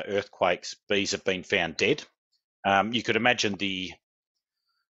after earthquakes, bees have been found dead. You could imagine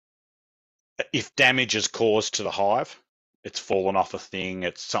if damage is caused to the hive, it's fallen off a thing,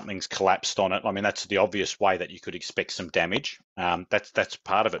 something's collapsed on it. I mean, that's the obvious way that you could expect some damage. That's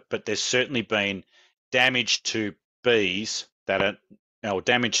part of it. But there's certainly been damage to bees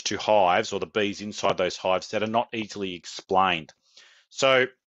damage to hives, or the bees inside those hives, that are not easily explained. So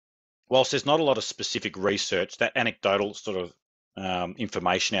whilst there's not a lot of specific research, that anecdotal sort of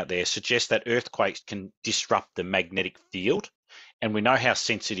information out there suggests that earthquakes can disrupt the magnetic field. And we know how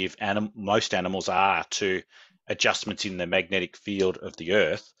sensitive most animals are to adjustments in the magnetic field of the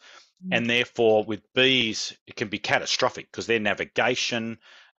earth. And therefore, with bees, it can be catastrophic because their navigation,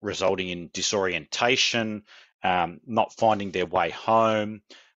 resulting in disorientation, not finding their way home,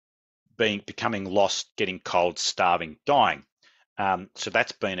 becoming lost, getting cold, starving, dying. So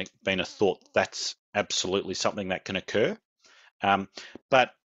that's been a thought. That's absolutely something that can occur.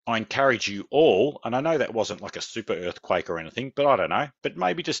 But I encourage you all, and I know that wasn't like a super earthquake or anything, but I don't know, but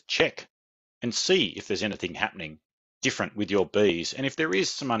maybe just check and see if there's anything happening different with your bees. And if there is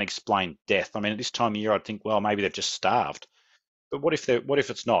some unexplained death, I mean, at this time of year, I'd think, well, maybe they've just starved. But what if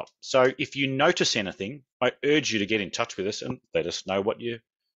it's not? So if you notice anything, I urge you to get in touch with us and let us know what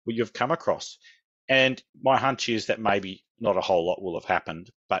you've come across. And my hunch is that maybe not a whole lot will have happened,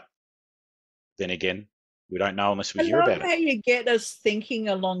 but then again, we don't know unless we I hear love about how it. you get us thinking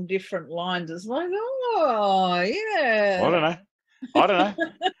along different lines. It's like, oh yeah. I don't know.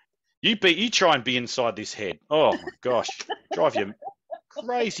 You try and be inside this head. Oh my gosh, drive you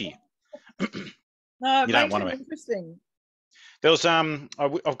crazy. No, it You don't makes want it to. interesting. There was I'm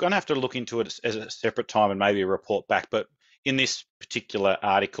going to have to look into it as a separate time and maybe a report back. But in this particular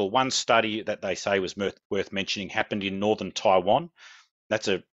article, one study that they say was worth mentioning happened in northern Taiwan.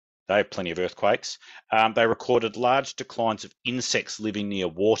 They have plenty of earthquakes. They recorded large declines of insects living near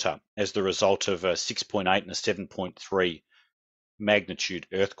water as the result of a 6.8 and a 7.3 magnitude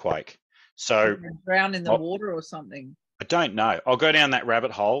earthquake. So Drown in the water or something. I don't know. I'll go down that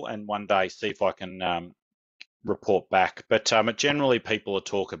rabbit hole and one day see if I can report back. But generally, people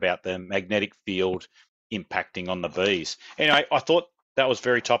talk about the magnetic field impacting on the bees. Anyway, I thought that was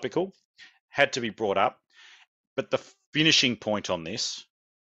very topical, had to be brought up. But the finishing point on this,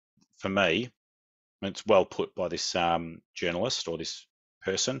 for me, and it's well put by this journalist or this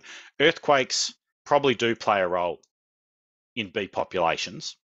person, earthquakes probably do play a role in bee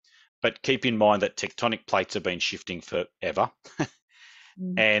populations. But keep in mind that tectonic plates have been shifting forever,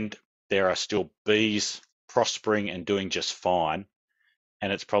 and there are still bees prospering and doing just fine.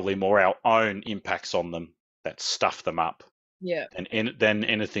 And it's probably more our own impacts on them that stuff them up than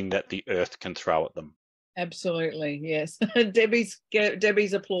anything that the earth can throw at them. Absolutely, yes. Debbie's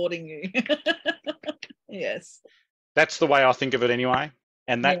applauding you. Yes. That's the way I think of it anyway.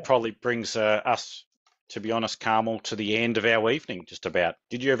 And that probably brings us, to be honest, Carmel, to the end of our evening, just about.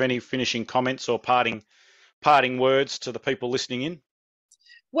 Did you have any finishing comments or parting words to the people listening in?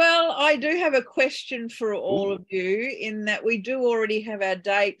 Well, I do have a question for all Ooh. of you, in that we do already have our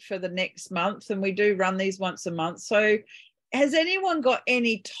date for the next month, and we do run these once a month. So has anyone got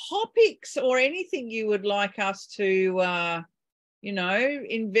any topics or anything you would like us to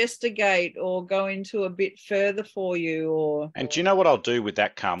investigate or go into a bit further for you? And do you know what I'll do with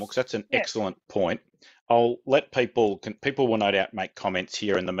that, Carmel? Because that's an excellent point. I'll let people will no doubt make comments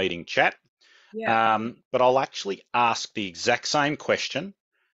here in the meeting chat. But I'll actually ask the exact same question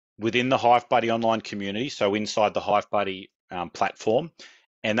within the Hive Buddy online community, so inside the Hive Buddy platform,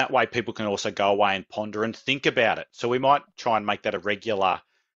 and that way people can also go away and ponder and think about it. So we might try and make that a regular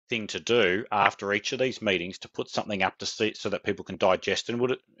thing to do after each of these meetings, to put something up to see so that people can digest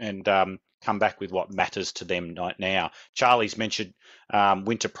and come back with what matters to them right now. Charlie's mentioned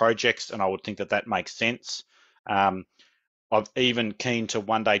winter projects, and I would think that makes sense. I'm even keen to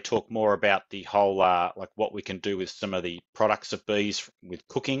one day talk more about the whole like what we can do with some of the products of bees with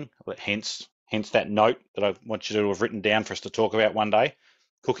cooking. Hence that note that I want you to have written down for us to talk about one day,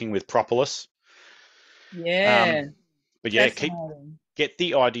 cooking with propolis. But yeah, get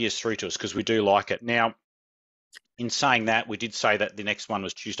the ideas through to us, because we do like it. Now, in saying that, we did say that the next one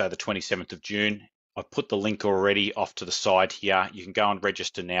was Tuesday, the 27th of June. I've put the link already off to the side here. You can go and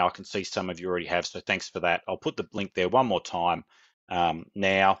register now. I can see some of you already have, so thanks for that. I'll put the link there one more time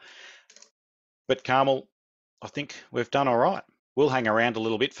now. But Carmel, I think we've done all right. We'll hang around a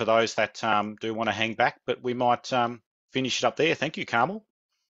little bit for those that do want to hang back, but we might finish it up there. Thank you, Carmel.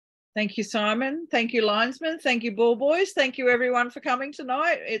 Thank you, Simon. Thank you, linesman. Thank you, bull boys. Thank you, everyone, for coming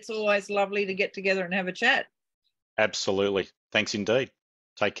tonight. It's always lovely to get together and have a chat. Absolutely. Thanks indeed.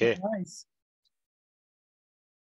 Take care. Nice.